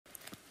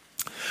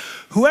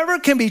Whoever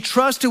can be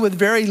trusted with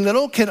very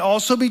little can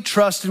also be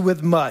trusted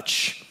with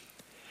much.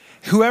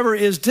 Whoever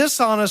is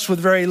dishonest with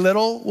very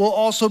little will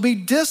also be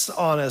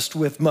dishonest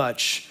with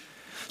much.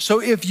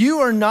 So if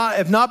you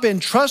have not been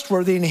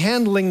trustworthy in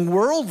handling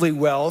worldly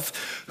wealth,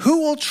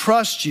 who will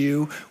trust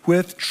you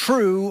with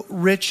true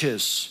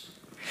riches?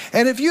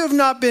 And if you have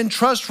not been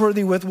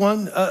trustworthy with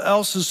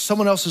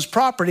someone else's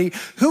property,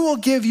 who will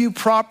give you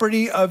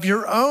property of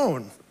your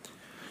own?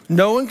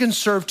 No one can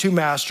serve two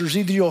masters.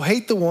 Either you'll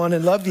hate the one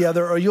and love the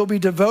other, or you'll be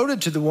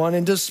devoted to the one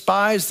and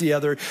despise the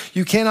other.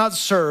 You cannot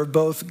serve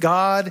both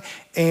God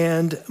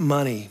and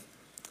money.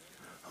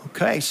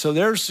 Okay, so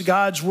there's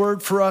God's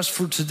word for us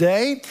for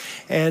today.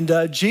 And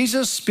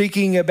Jesus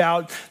speaking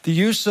about the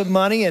use of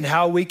money and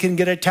how we can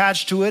get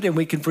attached to it and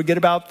we can forget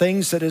about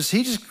things that, as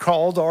he just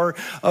called, are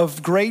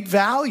of great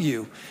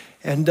value.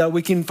 And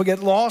we can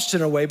get lost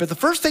in a way. But the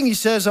first thing he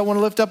says I want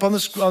to lift up on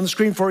the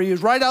screen for you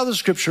is right out of the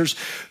scriptures.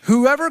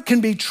 Whoever can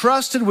be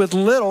trusted with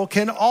little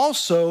can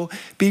also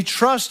be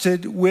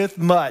trusted with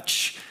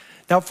much.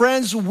 Now,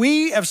 friends,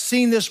 we have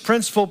seen this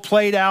principle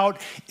played out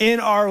in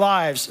our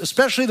lives,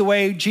 especially the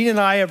way Gina and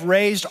I have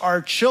raised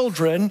our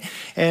children.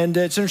 And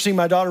it's interesting,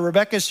 my daughter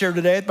Rebecca is here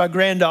today, my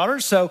granddaughter,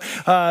 so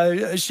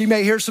she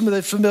may hear some of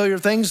the familiar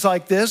things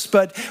like this.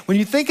 But when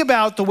you think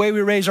about the way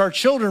we raise our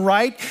children,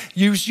 right,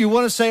 you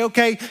want to say,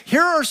 okay,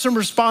 here are some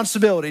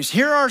responsibilities.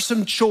 Here are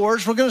some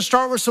chores. We're going to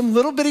start with some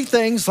little bitty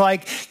things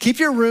like keep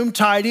your room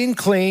tidy and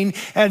clean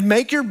and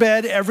make your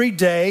bed every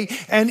day.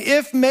 And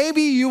if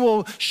maybe you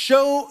will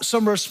show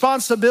some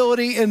responsibility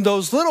in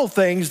those little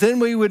things, then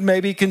we would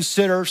maybe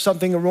consider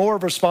something more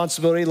of a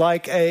responsibility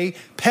like a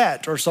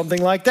pet or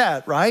something like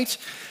that, right?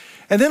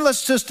 And then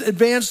let's just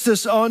advance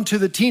this on to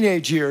the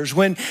teenage years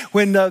when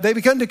they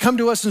begin to come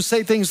to us and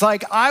say things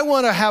like, I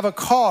want to have a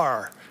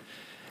car.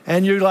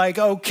 And you're like,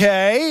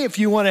 okay, if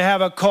you want to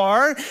have a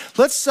car,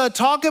 let's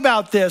talk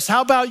about this.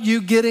 How about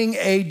you getting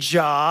a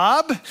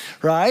job,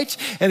 right?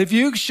 And if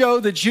you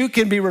show that you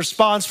can be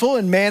responsible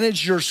and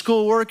manage your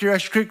schoolwork, your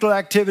extracurricular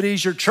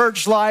activities, your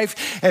church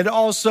life, and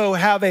also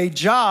have a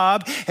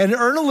job and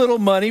earn a little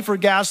money for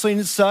gasoline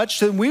and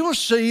such, then we will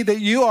see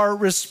that you are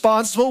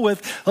responsible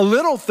with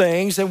little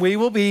things, and we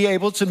will be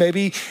able to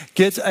maybe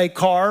get a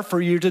car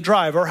for you to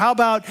drive. Or how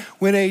about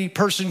when a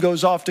person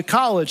goes off to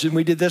college, and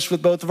we did this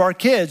with both of our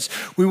kids.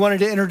 We wanted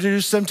to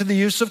introduce them to the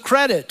use of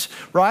credit,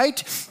 right?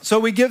 So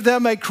we give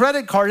them a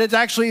credit card. It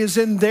actually is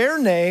in their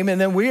name, and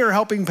then we are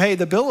helping pay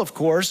the bill, of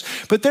course,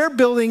 but they're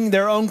building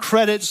their own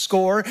credit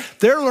score.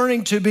 They're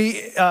learning to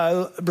be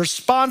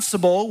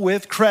responsible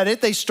with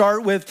credit. They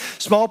start with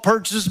small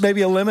purchases,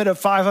 maybe a limit of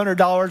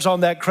 $500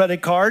 on that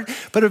credit card,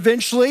 but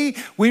eventually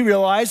we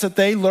realize that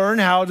they learn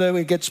how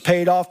it gets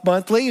paid off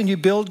monthly, and you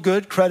build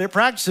good credit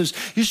practices.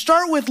 You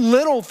start with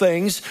little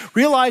things,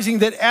 realizing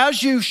that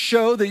as you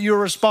show that you're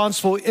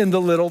responsible in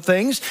the little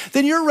things,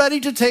 then you're ready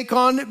to take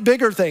on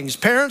bigger things.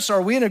 Parents, are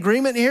we in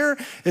agreement here?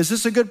 Is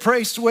this a good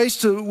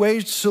way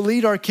to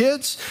lead our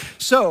kids?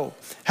 So,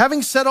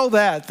 having said all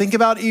that, think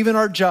about even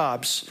our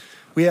jobs.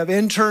 We have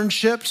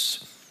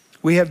internships.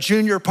 We have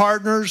junior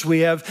partners.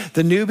 We have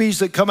the newbies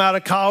that come out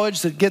of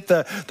college that get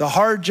the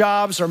hard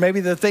jobs or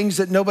maybe the things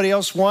that nobody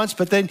else wants,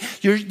 but then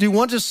you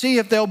want to see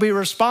if they'll be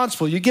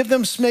responsible. You give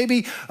them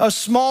maybe a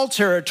small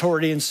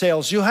territory in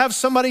sales. You'll have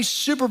somebody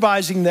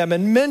supervising them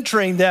and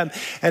mentoring them.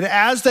 And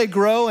as they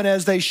grow and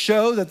as they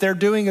show that they're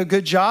doing a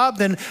good job,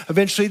 then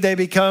eventually they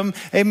become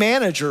a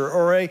manager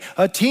or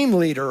a team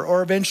leader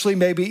or eventually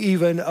maybe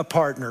even a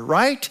partner,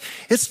 right?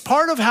 It's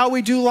part of how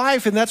we do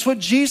life, and that's what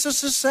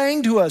Jesus is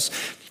saying to us.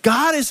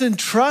 God is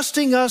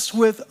entrusting us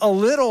with a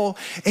little.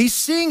 He's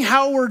seeing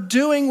how we're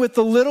doing with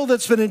the little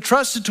that's been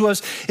entrusted to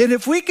us. And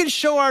if we can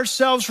show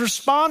ourselves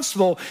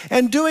responsible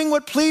and doing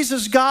what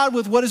pleases God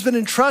with what has been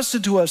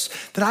entrusted to us,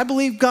 then I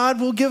believe God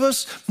will give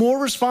us more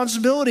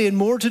responsibility and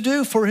more to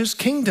do for his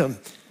kingdom.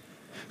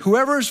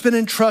 Whoever has been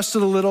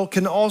entrusted a little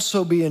can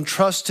also be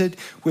entrusted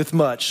with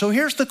much. So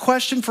here's the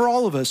question for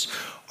all of us.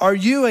 Are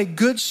you a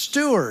good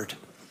steward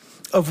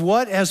of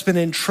what has been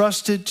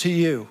entrusted to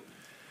you?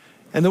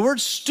 And the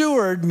word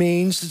steward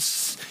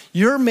means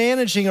you're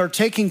managing or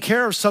taking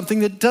care of something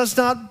that does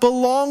not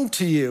belong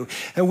to you.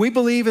 And we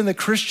believe in the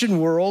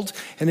Christian world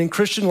and in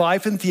Christian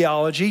life and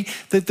theology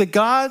that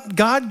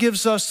God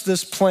gives us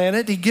this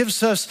planet. He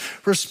gives us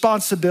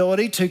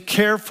responsibility to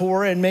care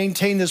for and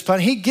maintain this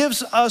planet. He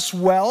gives us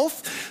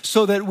wealth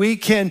so that we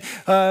can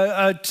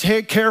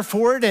take care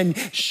for it and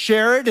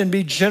share it and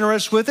be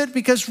generous with it,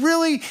 because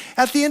really,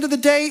 at the end of the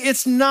day,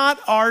 it's not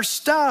our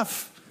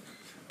stuff.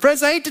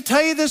 Friends, I hate to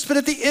tell you this, but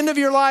at the end of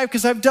your life,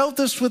 because I've dealt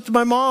this with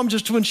my mom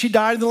just when she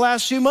died in the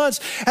last few months,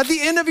 at the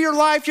end of your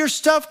life, your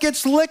stuff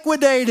gets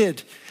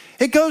liquidated.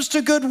 It goes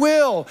to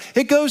Goodwill.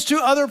 It goes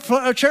to other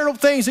charitable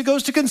things. It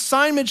goes to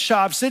consignment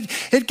shops.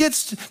 It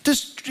gets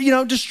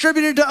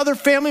distributed to other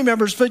family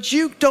members, but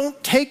you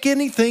don't take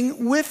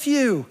anything with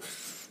you.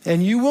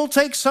 And you will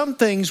take some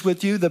things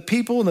with you, the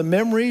people and the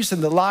memories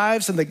and the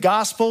lives and the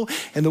gospel,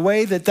 and the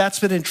way that that's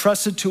been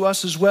entrusted to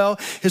us as well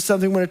is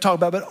something we're going to talk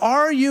about. But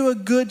are you a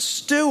good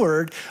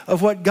steward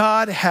of what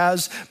God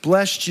has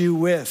blessed you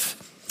with?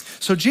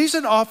 So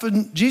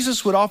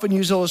Jesus would often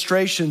use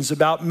illustrations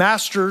about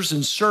masters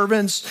and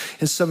servants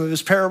in some of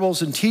his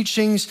parables and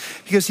teachings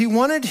because he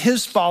wanted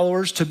his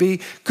followers to be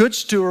good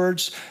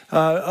stewards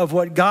of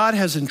what God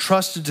has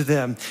entrusted to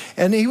them.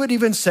 And he would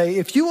even say,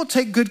 if you will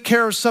take good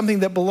care of something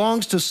that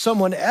belongs to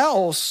someone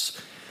else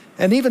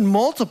and even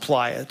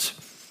multiply it,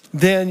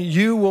 then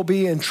you will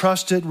be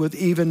entrusted with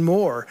even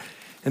more.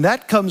 And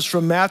that comes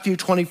from Matthew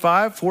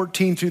 25,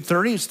 14 through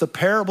 30. It's the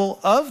parable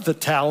of the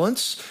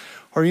talents,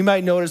 or you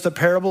might know it as the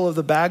parable of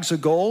the bags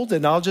of gold.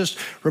 And I'll just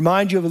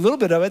remind you of a little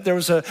bit of it. There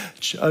was a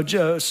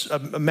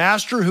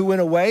master who went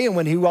away,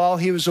 and while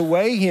he was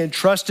away, he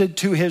entrusted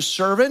to his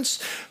servants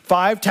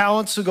 5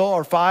 talents of gold,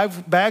 or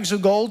 5 bags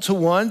of gold to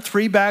one,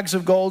 3 bags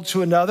of gold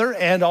to another,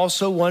 and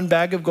also 1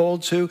 bag of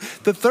gold to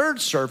the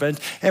third servant.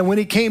 And when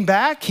he came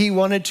back, he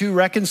wanted to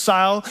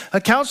reconcile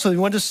accounts. He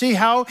wanted to see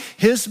how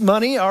his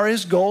money or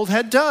his gold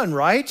had done,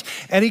 right?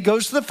 And he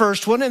goes to the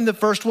first one, and the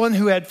first one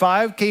who had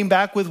 5 came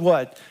back with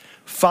what?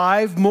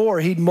 5 more.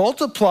 He'd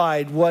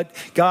multiplied what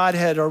God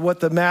had, or what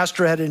the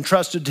master had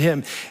entrusted to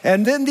him.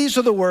 And then these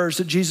are the words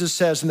that Jesus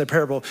says in the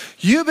parable.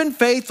 You've been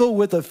faithful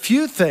with a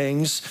few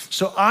things,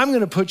 so I'm going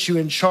to put you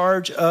in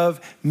charge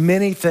of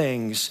many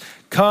things.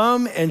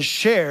 Come and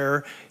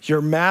share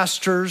your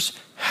master's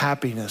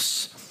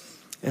happiness.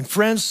 And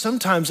friends,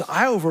 sometimes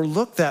I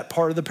overlook that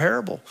part of the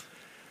parable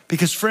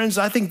because, friends,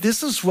 I think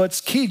this is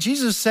what's key.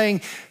 Jesus is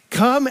saying,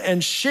 come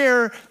and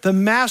share the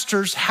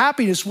master's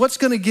happiness. What's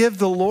going to give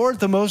the Lord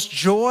the most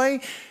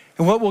joy?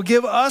 And what will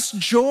give us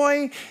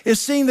joy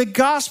is seeing the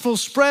gospel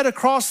spread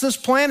across this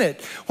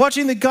planet,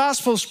 watching the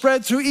gospel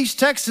spread through East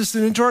Texas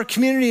and into our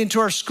community, into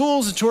our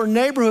schools, into our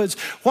neighborhoods,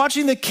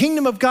 watching the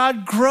kingdom of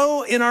God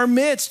grow in our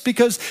midst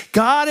because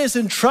God has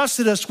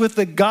entrusted us with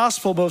the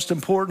gospel, most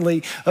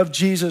importantly, of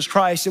Jesus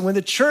Christ. And when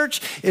the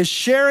church is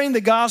sharing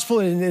the gospel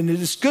and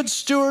is good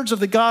stewards of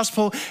the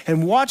gospel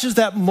and watches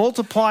that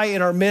multiply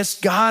in our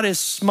midst, God is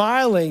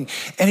smiling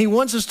and he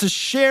wants us to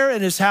share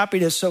in his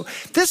happiness. So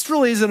this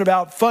really isn't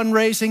about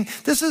fundraising.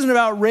 This isn't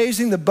about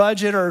raising the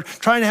budget or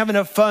trying to have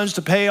enough funds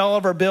to pay all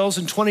of our bills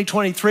in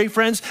 2023,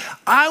 friends.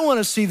 I want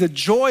to see the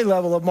joy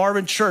level of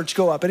Marvin Church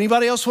go up.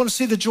 Anybody else want to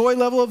see the joy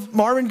level of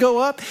Marvin go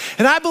up?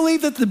 And I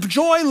believe that the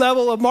joy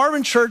level of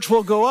Marvin Church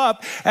will go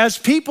up as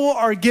people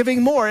are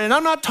giving more. And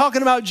I'm not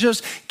talking about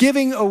just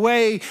giving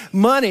away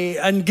money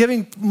and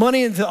giving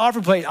money into the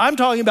offering plate. I'm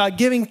talking about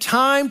giving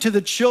time to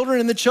the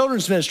children in the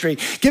children's ministry,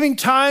 giving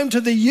time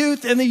to the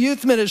youth in the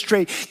youth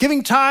ministry,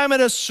 giving time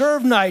at a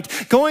serve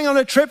night, going on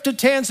a trip to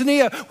Tanzania.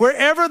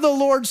 Wherever the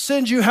Lord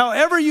sends you,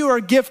 however you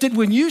are gifted,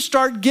 when you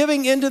start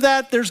giving into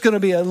that, there's going to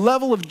be a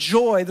level of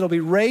joy that'll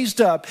be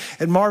raised up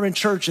at Marvin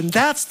Church. And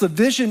that's the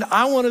vision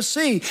I want to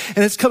see.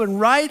 And it's coming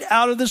right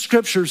out of the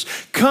scriptures.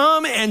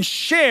 Come and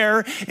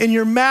share in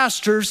your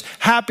master's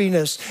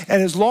happiness.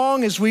 And as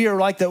long as we are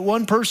like that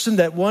one person in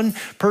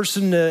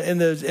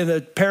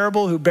the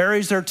parable who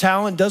buries their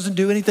talent, doesn't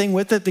do anything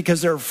with it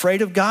because they're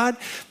afraid of God,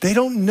 they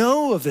don't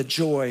know of the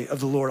joy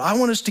of the Lord. I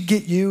want us to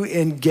get you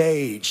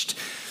engaged.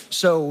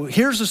 So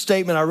here's a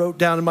statement I wrote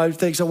down in my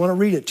things. I want to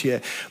read it to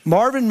you.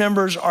 Marvin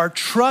members are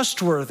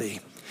trustworthy.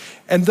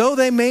 And though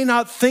they may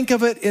not think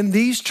of it in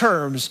these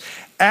terms,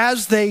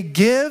 as they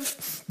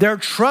give, their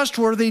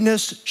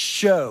trustworthiness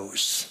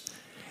shows.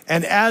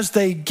 And as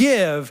they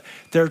give,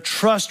 their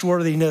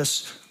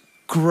trustworthiness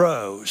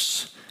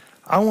grows.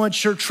 I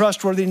want your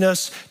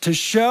trustworthiness to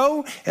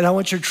show, and I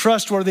want your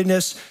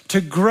trustworthiness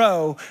to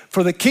grow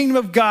for the kingdom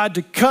of God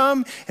to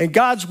come and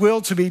God's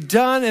will to be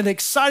done and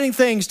exciting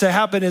things to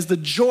happen as the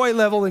joy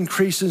level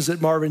increases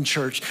at Marvin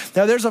Church.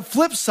 Now, there's a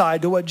flip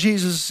side to what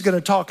Jesus is going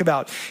to talk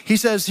about. He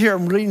says here,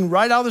 I'm reading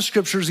right out of the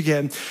scriptures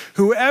again,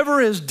 whoever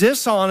is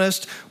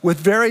dishonest with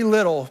very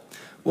little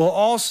will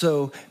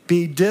also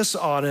be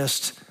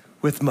dishonest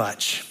with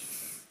much.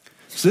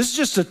 So this is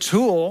just a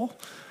tool.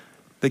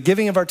 The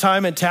giving of our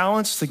time and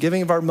talents, the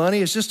giving of our money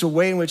is just a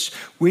way in which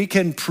we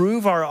can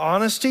prove our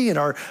honesty and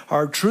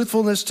our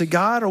truthfulness to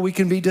God, or we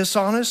can be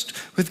dishonest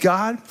with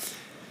God.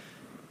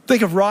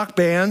 Think of rock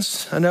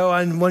bands. I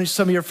know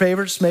some of your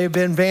favorites may have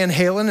been Van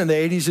Halen in the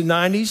 80s and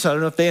 90s. I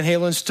don't know if Van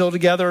Halen's still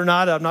together or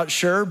not. I'm not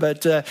sure.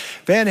 But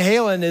Van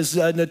Halen is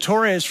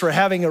notorious for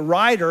having a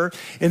rider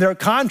in their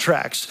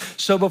contracts.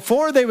 So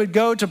before they would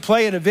go to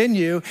play in a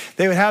venue,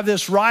 they would have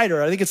this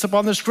rider. I think it's up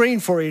on the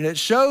screen for you. And it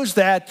shows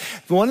that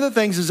one of the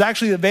things is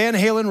actually the Van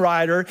Halen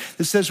rider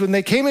that says when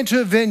they came into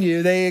a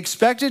venue, they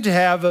expected to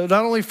have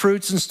not only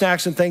fruits and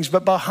snacks and things,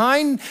 but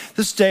behind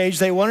the stage,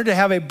 they wanted to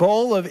have a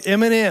bowl of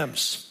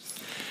M&Ms.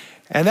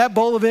 And that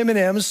bowl of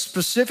M&Ms,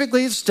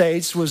 specifically it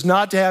states, was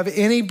not to have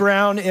any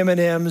brown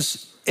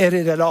M&Ms in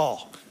it at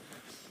all.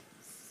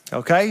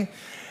 Okay?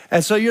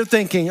 And so you're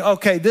thinking,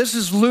 okay, this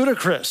is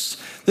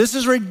ludicrous. This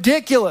is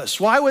ridiculous.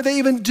 Why would they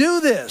even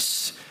do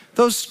this?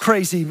 Those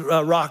crazy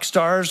rock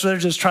stars, they're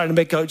just trying to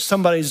make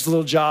somebody's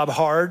little job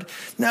hard.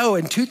 No,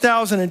 in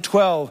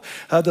 2012,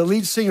 the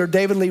lead singer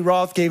David Lee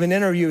Roth gave an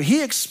interview.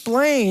 He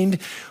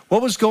explained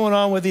what was going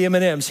on with the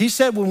M&Ms. He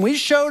said when we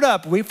showed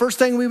up, first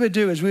thing we would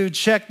do is we would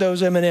check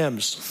those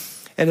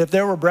M&Ms. And if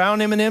there were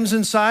brown M&Ms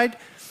inside,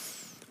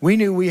 we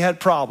knew we had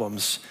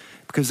problems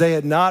because they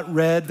had not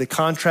read the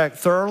contract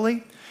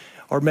thoroughly,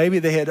 or maybe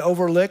they had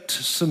overlooked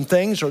some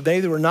things, or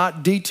they were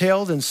not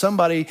detailed and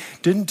somebody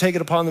didn't take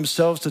it upon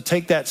themselves to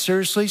take that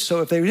seriously.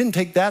 So if they didn't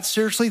take that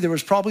seriously, there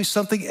was probably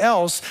something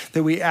else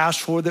that we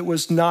asked for that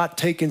was not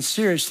taken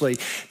seriously.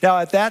 Now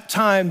at that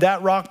time,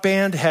 that rock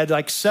band had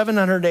like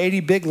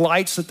 780 big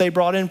lights that they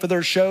brought in for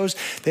their shows.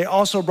 They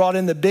also brought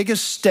in the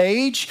biggest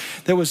stage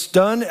that was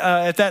done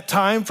at that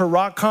time for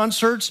rock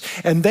concerts.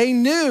 And they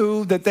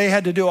knew that they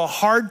had to do a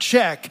hard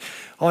check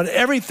on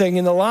everything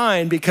in the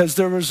line because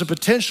there was a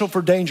potential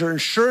for danger. And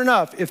sure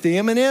enough, if the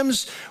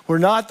M&Ms were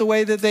not the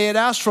way that they had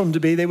asked for them to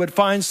be, they would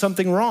find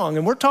something wrong.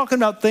 And we're talking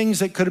about things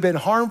that could have been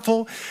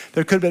harmful.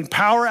 There could have been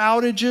power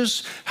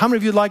outages. How many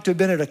of you would like to have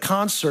been at a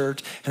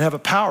concert and have a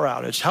power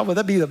outage? How would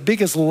that be the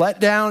biggest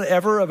letdown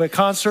ever of a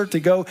concert,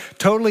 to go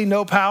totally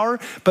no power?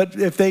 But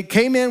if they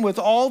came in with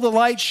all the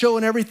lights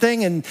showing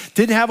everything and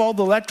didn't have all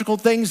the electrical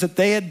things that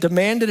they had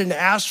demanded and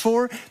asked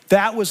for,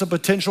 that was a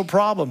potential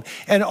problem.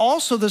 And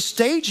also the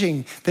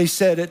staging, they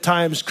said at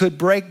times, could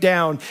break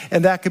down,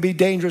 and that could be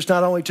dangerous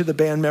not only to the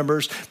band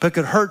members, but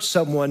could hurt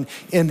someone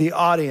in the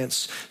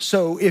audience.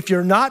 So if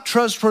you're not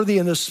trustworthy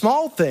in the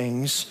small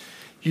things,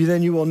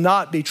 then you will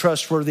not be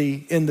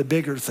trustworthy in the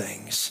bigger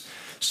things.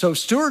 So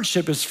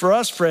stewardship is, for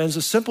us, friends,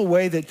 a simple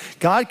way that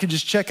God could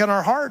just check on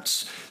our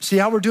hearts, see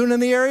how we're doing in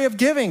the area of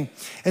giving,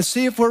 and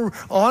see if we're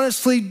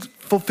honestly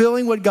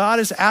fulfilling what God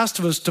has asked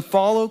of us to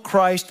follow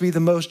Christ, to be the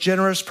most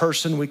generous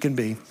person we can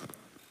be.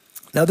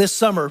 Now this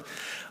summer,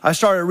 I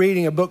started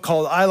reading a book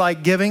called I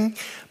Like Giving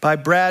by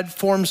Brad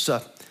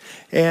Formsa.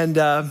 And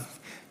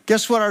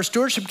guess what our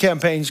stewardship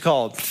campaign's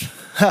called?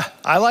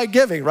 I Like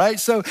Giving, right?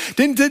 So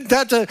didn't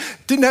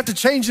have to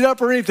change it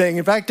up or anything.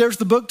 In fact, there's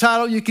the book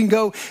title. You can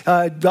go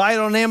buy it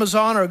on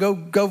Amazon or go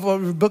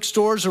to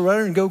bookstores or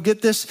whatever and go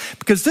get this,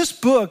 because this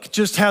book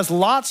just has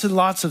lots and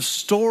lots of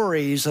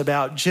stories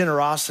about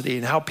generosity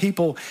and how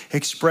people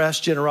express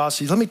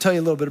generosity. Let me tell you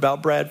a little bit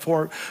about Brad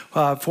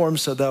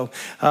Formsa,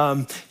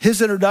 though.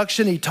 His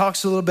introduction, he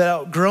talks a little bit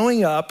about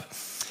growing up,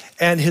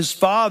 and his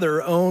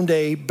father owned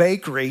a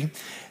bakery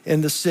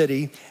in the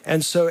city.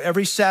 And so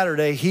every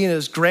Saturday, he and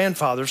his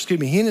grandfather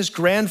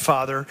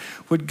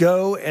would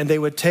go and they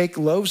would take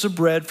loaves of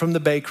bread from the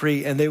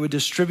bakery and they would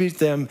distribute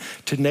them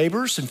to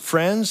neighbors and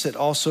friends and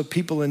also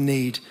people in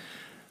need.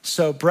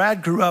 So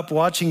Brad grew up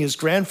watching his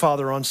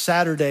grandfather on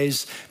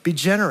Saturdays be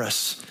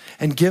generous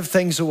and give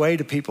things away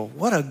to people.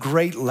 What a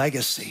great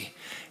legacy.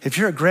 If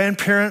you're a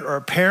grandparent or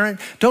a parent,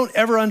 don't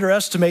ever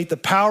underestimate the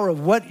power of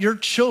what your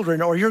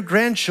children or your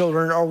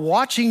grandchildren are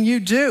watching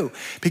you do,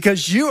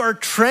 because you are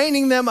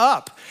training them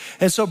up.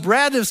 And so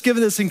Brad has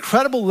given this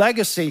incredible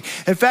legacy.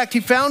 In fact,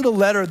 he found a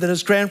letter that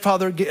his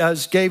grandfather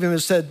gave him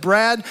and said,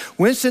 Brad,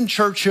 Winston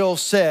Churchill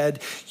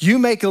said, you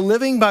make a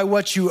living by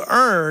what you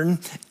earn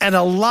and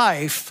a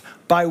life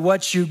by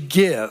what you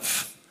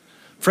give.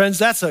 Friends,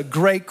 that's a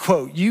great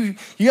quote. You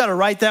got to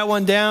write that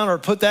one down or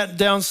put that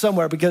down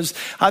somewhere, because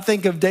I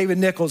think of David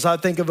Nichols. I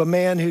think of a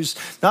man who's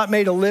not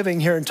made a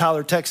living here in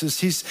Tyler, Texas.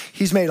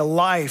 He's made a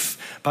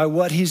life by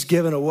what he's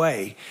given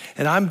away.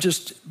 And I'm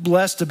just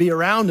blessed to be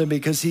around him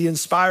because he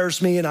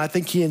inspires me, and I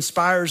think he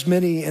inspires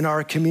many in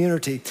our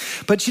community.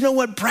 But you know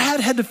what?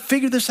 Brad had to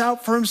figure this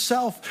out for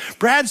himself.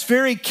 Brad's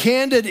very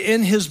candid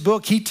in his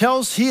book. He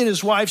tells he and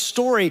his wife's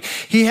story.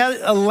 He had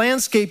a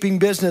landscaping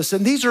business,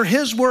 and these are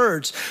his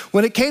words.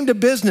 When it came to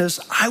business,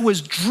 I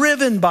was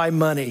driven by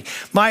money.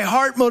 My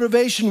heart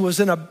motivation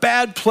was in a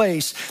bad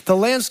place. The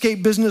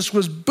landscape business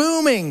was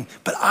booming,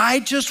 but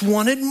I just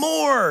wanted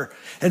more.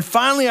 And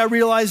finally, I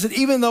realized that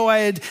even though I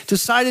had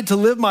decided to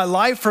live my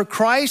life for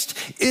Christ,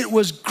 it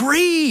was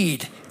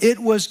greed. It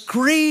was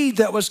greed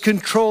that was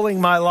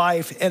controlling my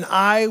life, and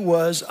I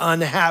was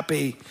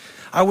unhappy.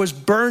 I was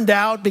burned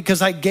out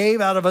because I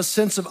gave out of a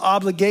sense of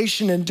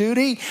obligation and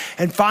duty.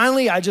 And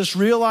finally, I just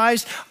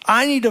realized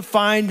I need to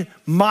find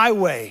my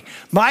way,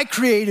 my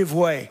creative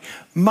way,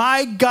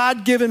 my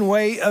God-given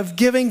way of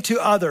giving to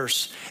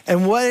others.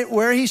 And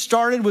where he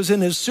started was in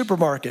his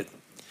supermarket.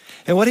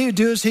 And what he would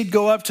do is he'd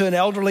go up to an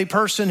elderly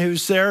person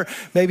who's there,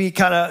 maybe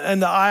kind of in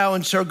the aisle,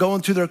 and start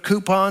going through their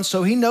coupons.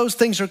 So he knows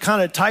things are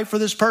kind of tight for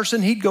this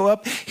person. He'd go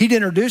up, he'd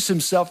introduce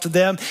himself to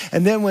them.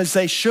 And then when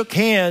they shook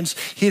hands,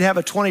 he'd have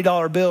a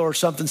 $20 bill or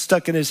something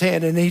stuck in his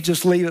hand, and he'd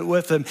just leave it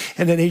with him.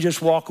 And then he'd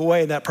just walk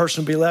away, and that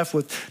person would be left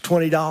with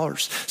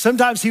 $20.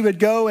 Sometimes he would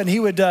go and he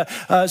would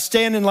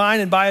stand in line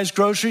and buy his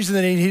groceries. And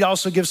then he'd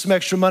also give some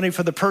extra money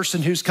for the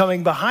person who's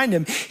coming behind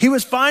him. He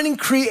was finding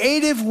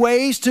creative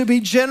ways to be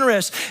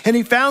generous. And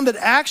he found that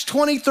Acts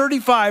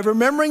 20:35,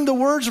 remembering the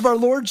words of our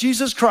Lord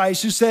Jesus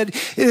Christ, who said,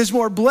 it is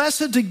more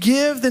blessed to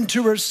give than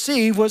to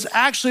receive, was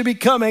actually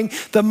becoming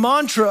the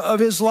mantra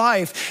of his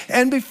life.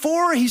 And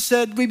before, he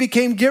said, we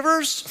became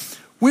givers,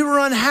 we were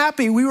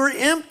unhappy, we were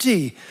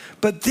empty.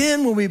 But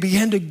then when we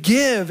began to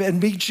give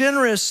and be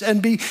generous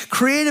and be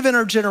creative in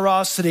our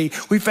generosity,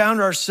 we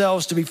found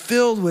ourselves to be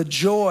filled with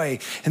joy.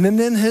 And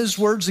then his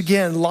words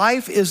again,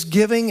 life is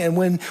giving. And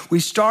when we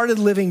started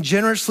living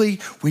generously,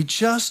 we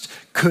just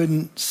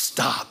couldn't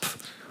stop.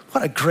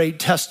 What a great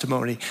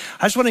testimony.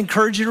 I just want to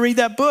encourage you to read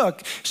that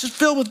book. It's just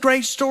filled with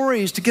great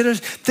stories to get us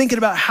thinking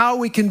about how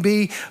we can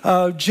be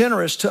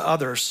generous to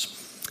others.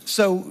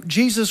 So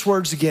Jesus'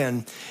 words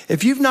again,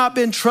 if you've not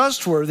been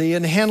trustworthy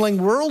in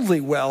handling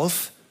worldly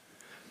wealth,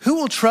 who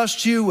will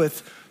trust you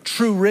with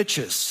true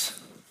riches?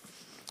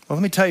 Well,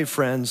 let me tell you,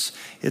 friends,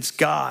 it's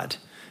God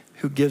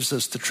who gives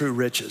us the true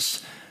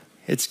riches.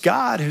 It's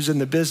God who's in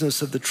the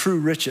business of the true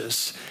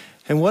riches.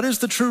 And what is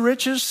the true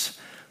riches?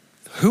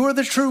 Who are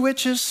the true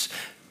riches?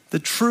 The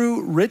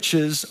true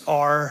riches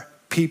are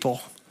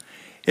people.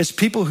 It's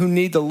people who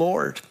need the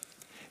Lord.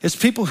 It's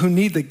people who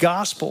need the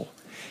gospel.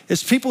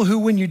 It's people who,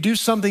 when you do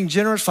something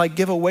generous, like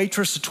give a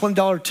waitress a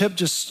 $20 tip,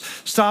 just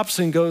stops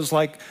and goes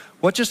like,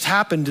 what just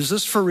happened? Is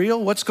this for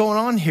real? What's going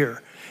on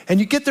here? And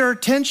you get their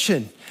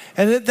attention.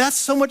 And that's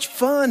so much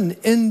fun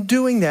in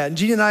doing that. And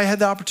Gina and I had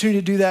the opportunity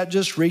to do that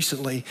just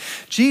recently.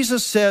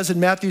 Jesus says in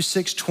Matthew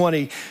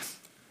 6:20,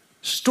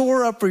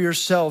 store up for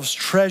yourselves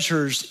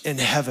treasures in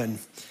heaven.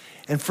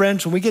 And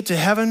friends, when we get to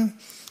heaven,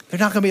 there's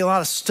not gonna be a lot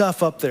of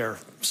stuff up there.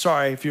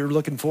 Sorry if you're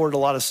looking forward to a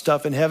lot of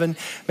stuff in heaven.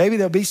 Maybe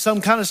there'll be some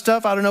kind of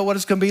stuff. I don't know what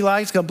it's gonna be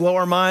like. It's gonna blow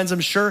our minds,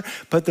 I'm sure.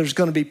 But there's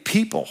gonna be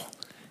people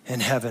in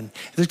heaven.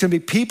 There's gonna be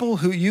people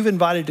who you've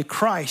invited to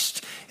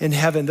Christ in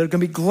heaven. They're gonna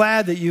be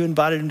glad that you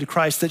invited them to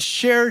Christ, that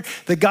shared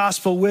the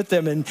gospel with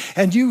them,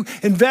 and you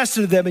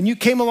invested in them, and you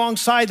came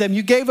alongside them.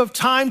 You gave of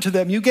time to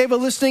them. You gave a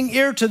listening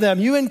ear to them.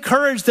 You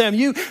encouraged them.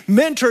 You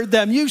mentored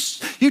them.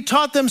 You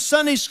taught them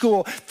Sunday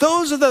school.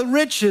 Those are the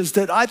riches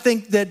that I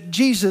think that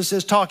Jesus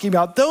is talking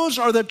about. Those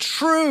are the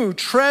true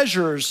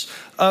treasures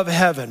of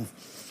heaven.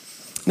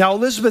 Now,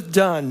 Elizabeth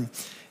Dunn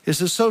is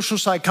a social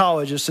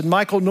psychologist, and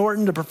Michael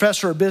Norton, the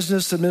professor of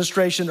business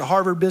administration at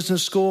Harvard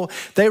Business School,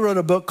 they wrote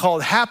a book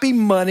called Happy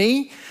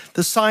Money,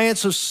 The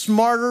Science of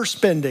Smarter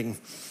Spending.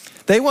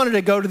 They wanted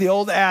to go to the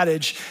old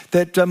adage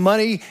that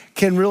money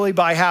can really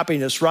buy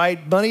happiness, right?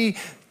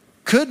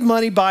 Could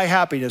money buy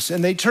happiness?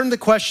 And they turned the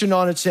question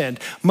on its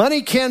end.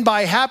 Money can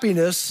buy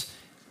happiness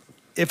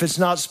if it's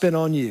not spent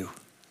on you.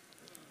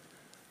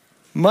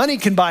 Money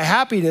can buy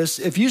happiness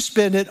if you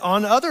spend it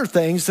on other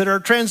things that are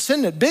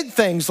transcendent, big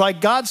things like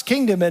God's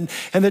kingdom and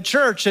the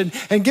church, and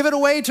give it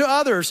away to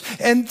others.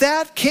 And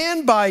that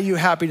can buy you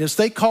happiness.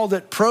 They called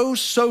it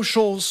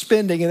pro-social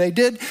spending, and they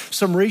did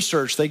some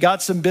research. They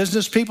got some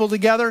business people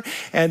together,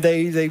 and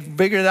they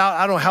figured it out.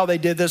 I don't know how they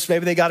did this.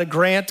 Maybe they got a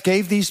grant,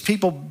 gave these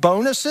people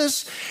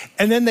bonuses,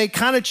 and then they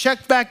kind of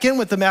checked back in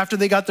with them after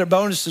they got their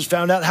bonuses,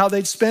 found out how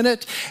they'd spent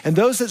it. And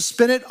those that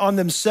spent it on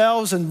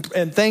themselves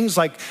and things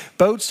like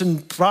boats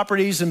and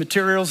property and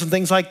materials and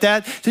things like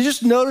that, they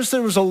just noticed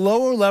there was a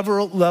lower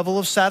level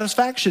of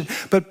satisfaction.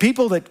 But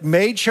people that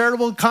made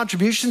charitable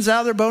contributions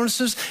out of their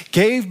bonuses,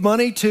 gave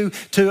money to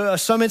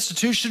some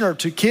institution or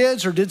to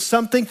kids or did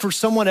something for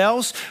someone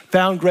else,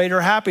 found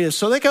greater happiness.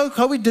 So they go,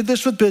 oh, we did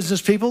this with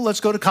business people. Let's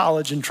go to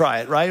college and try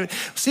it, right?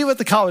 See what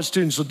the college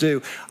students will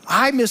do.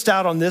 I missed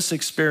out on this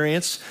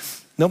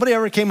experience. Nobody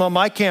ever came on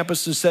my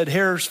campus and said,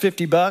 here's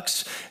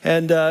 $50.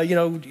 And,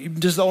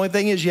 just the only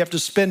thing is you have to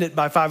spend it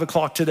by 5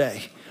 o'clock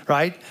today,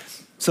 right?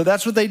 So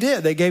that's what they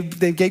did. They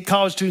gave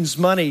college students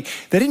money.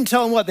 They didn't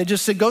tell them what. They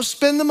just said, go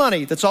spend the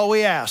money. That's all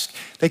we ask.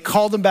 They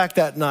called them back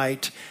that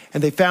night,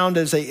 and they found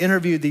as they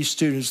interviewed these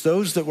students,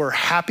 those that were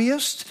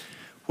happiest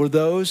were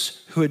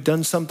those who had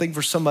done something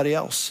for somebody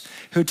else,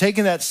 who had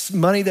taken that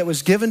money that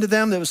was given to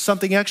them, that was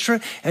something extra,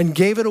 and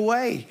gave it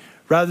away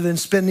rather than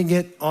spending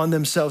it on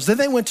themselves. Then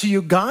they went to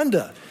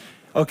Uganda,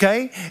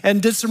 okay,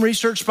 and did some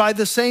research by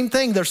the same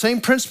thing, their same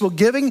principle,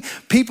 giving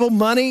people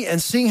money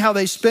and seeing how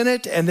they spent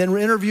it, and then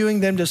interviewing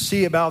them to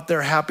see about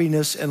their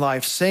happiness in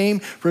life.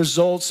 Same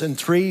results in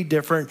 3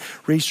 different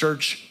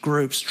research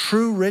groups.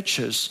 True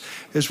riches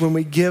is when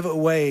we give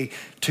away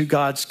to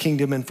God's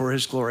kingdom and for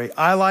his glory.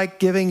 I Like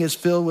Giving is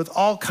filled with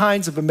all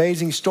kinds of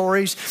amazing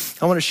stories.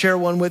 I want to share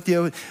one with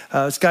you.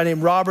 This guy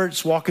named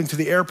Robert's walking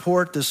through the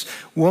airport. This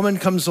woman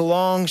comes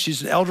along.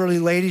 She's an elderly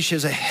lady. She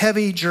has a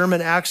heavy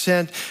German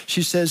accent.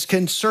 She says,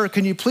 Sir,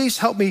 can you please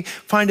help me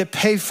find a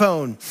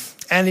payphone?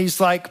 And he's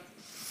like,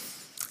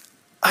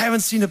 I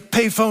haven't seen a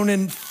payphone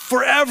in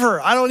forever.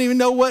 I don't even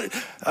know where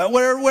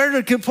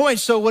to get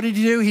points. So what did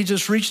he do? He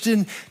just reached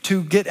in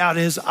to get out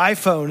his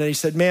iPhone, and he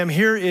said, ma'am,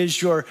 here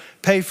is your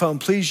payphone.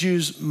 Please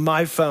use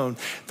my phone.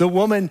 The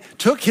woman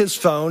took his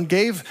phone,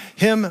 gave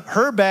him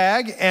her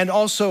bag and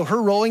also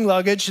her rolling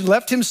luggage, and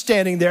left him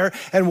standing there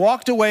and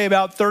walked away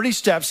about 30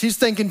 steps. He's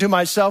thinking to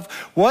himself,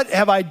 what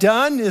have I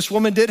done? This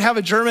woman did have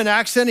a German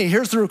accent. He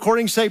hears the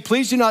recording say,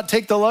 please do not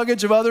take the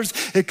luggage of others.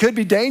 It could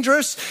be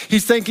dangerous.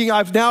 He's thinking,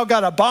 I've now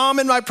got a bomb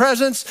in my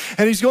presence.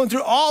 And he's going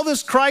through all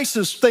this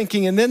crisis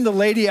thinking. And then the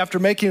lady, after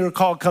making her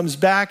call, comes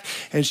back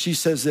and she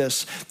says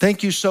this,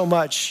 thank you so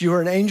much. You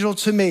are an angel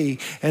to me.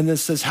 And then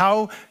says, how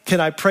can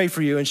I pray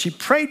for you? And she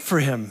prayed for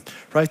him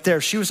right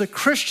there. She was a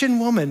Christian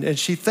woman, and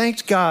she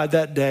thanked God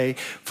that day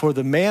for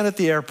the man at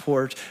the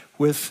airport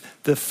with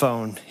the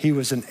phone. He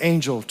was an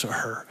angel to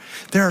her.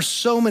 There are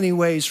so many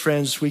ways,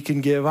 friends, we can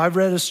give. I've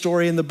read a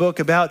story in the book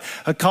about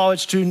a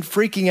college student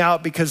freaking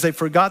out because they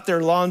forgot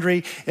their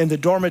laundry in the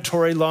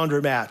dormitory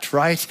laundromat,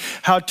 right?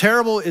 How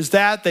terrible is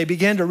that? They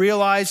began to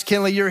realize,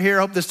 Kinley, you're here.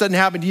 I hope this doesn't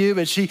happen to you.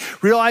 But she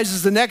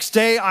realizes the next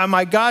day, oh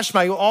my gosh,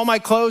 all my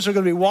clothes are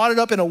going to be wadded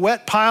up in a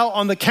wet pile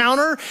on the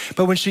counter.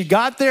 But when she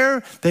got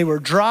there, they were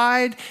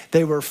dried,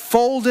 they were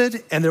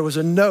folded, and there was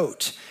a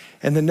note.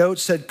 And the note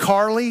said,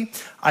 Carly,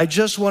 I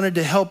just wanted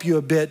to help you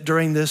a bit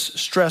during this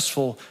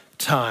stressful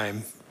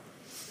time.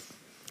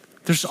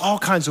 There's all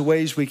kinds of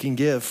ways we can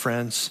give,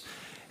 friends.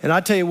 And I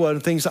tell you what, the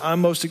things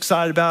I'm most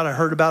excited about, I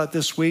heard about it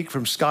this week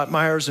from Scott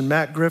Myers and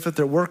Matt Griffith.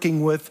 They're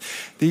working with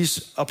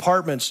these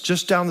apartments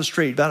just down the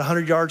street, about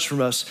 100 yards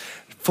from us,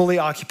 fully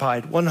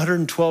occupied,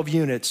 112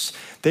 units.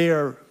 They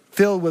are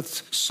filled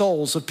with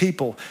souls of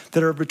people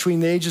that are between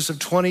the ages of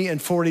 20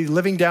 and 40,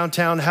 living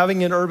downtown,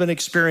 having an urban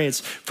experience.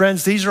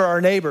 Friends, these are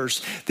our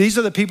neighbors. These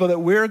are the people that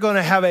we're going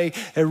to have a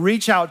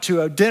reach out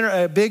to, a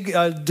big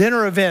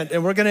dinner event,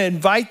 and we're going to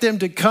invite them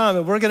to come,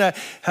 and we're going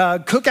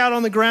to cook out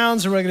on the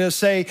grounds, and we're going to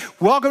say,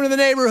 welcome to the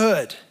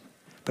neighborhood.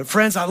 But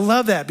friends, I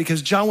love that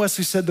because John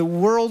Wesley said the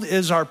world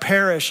is our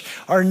parish.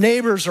 Our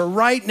neighbors are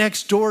right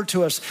next door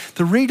to us.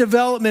 The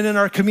redevelopment in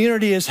our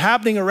community is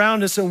happening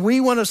around us, and we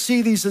want to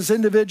see these as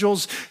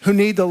individuals who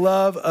need the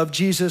love of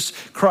Jesus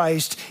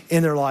Christ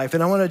in their life.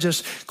 And I want to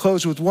just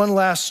close with one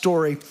last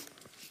story.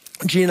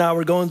 Gina and I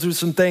were going through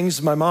some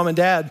things, my mom and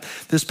dad,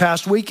 this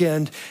past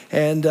weekend,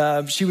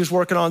 and she was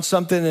working on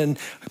something, and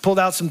I pulled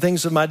out some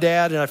things of my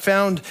dad, and I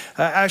found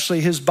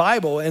actually his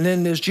Bible. And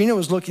then as Gina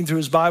was looking through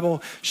his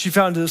Bible, she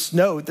found this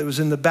note that was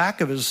in the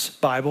back of his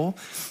Bible.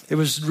 It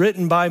was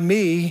written by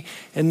me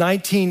in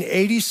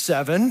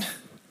 1987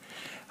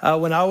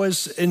 when I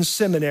was in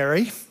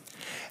seminary,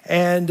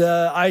 and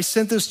I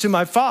sent this to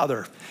my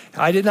father.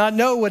 I did not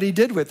know what he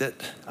did with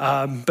it,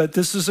 but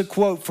this is a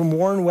quote from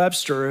Warren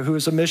Webster, who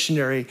is a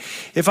missionary.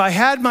 If I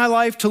had my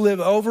life to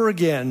live over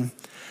again,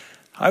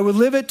 I would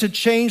live it to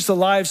change the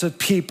lives of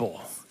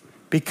people,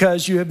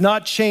 because you have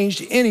not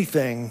changed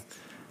anything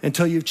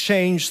until you've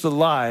changed the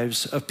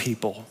lives of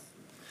people.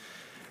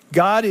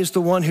 God is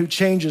the one who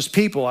changes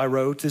people, I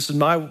wrote. This is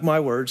my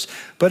words.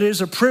 But it is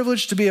a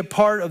privilege to be a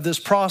part of this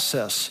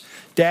process.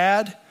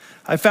 Dad,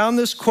 I found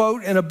this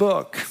quote in a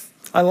book.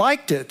 I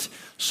liked it,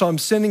 so I'm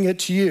sending it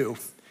to you.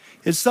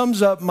 It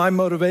sums up my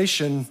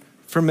motivation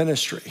for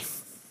ministry.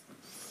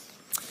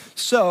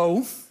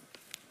 So,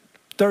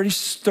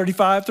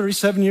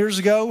 37 years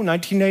ago,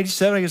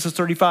 1987, I guess it's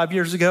 35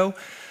 years ago,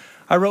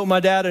 I wrote my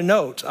dad a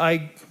note.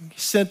 I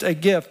sent a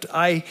gift.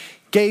 I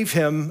gave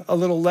him a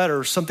little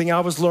letter, something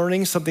I was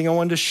learning, something I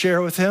wanted to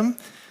share with him.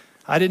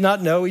 I did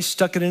not know. He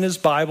stuck it in his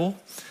Bible.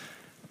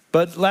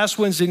 But last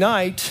Wednesday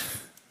night,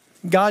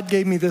 God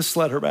gave me this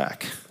letter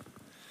back,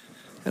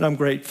 and I'm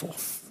grateful.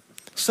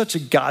 Such a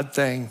God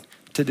thing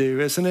to do,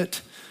 isn't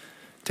it?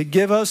 To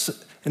give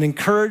us an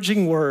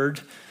encouraging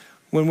word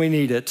when we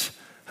need it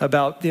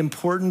about the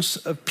importance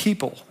of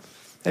people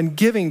and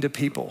giving to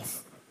people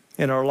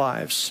in our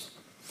lives.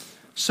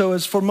 So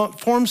as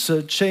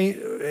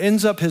Formsa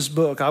ends up his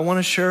book, I want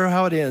to share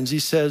how it ends. He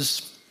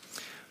says,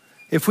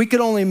 if we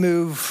could only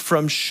move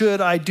from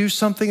should I do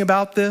something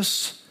about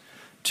this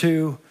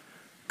to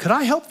could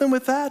I help them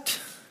with that?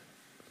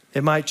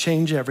 It might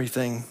change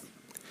everything.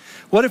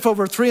 What if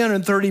over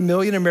 330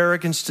 million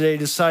Americans today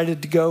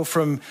decided to go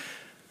from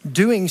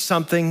doing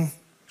something,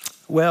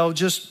 well,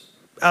 just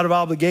out of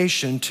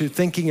obligation, to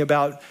thinking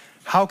about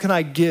how can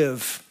I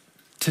give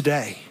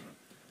today?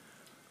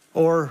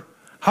 Or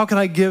how can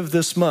I give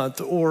this month?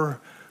 Or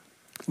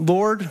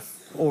Lord,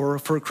 or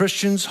for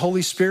Christians,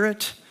 Holy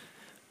Spirit,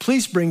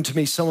 please bring to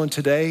me someone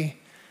today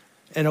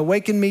and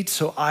awaken me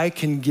so I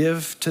can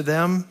give to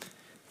them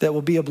that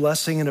will be a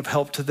blessing and of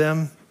help to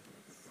them.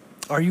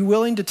 Are you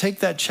willing to take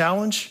that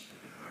challenge?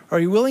 Are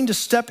you willing to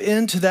step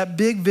into that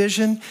big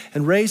vision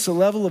and raise the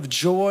level of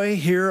joy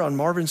here on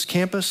Marvin's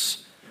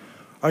campus?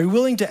 Are you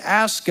willing to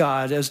ask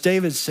God, as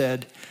David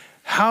said,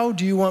 how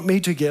do you want me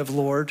to give,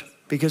 Lord?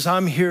 Because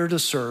I'm here to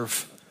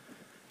serve.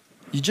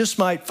 You just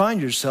might find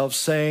yourself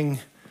saying,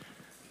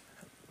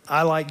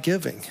 I like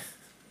giving.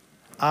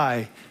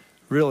 I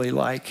really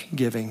like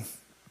giving.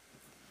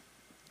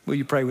 Will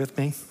you pray with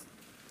me?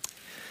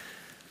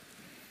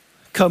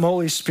 Come,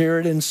 Holy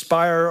Spirit,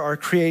 inspire our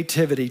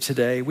creativity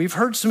today. We've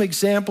heard some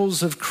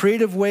examples of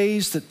creative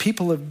ways that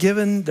people have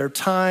given their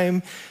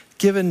time,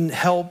 given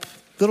help,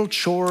 little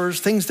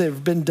chores, things that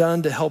have been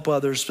done to help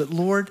others. But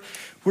Lord,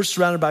 we're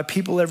surrounded by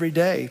people every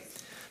day.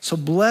 So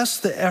bless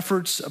the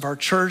efforts of our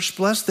church,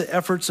 bless the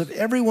efforts of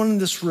everyone in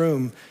this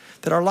room,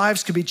 that our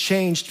lives could be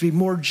changed to be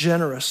more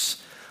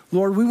generous.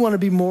 Lord, we want to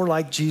be more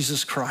like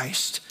Jesus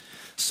Christ.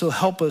 So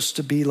help us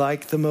to be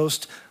like the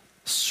most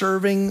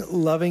serving,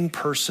 loving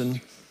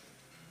person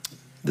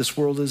this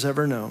world has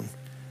ever known.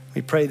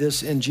 We pray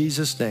this in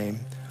Jesus' name.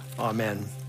 Amen.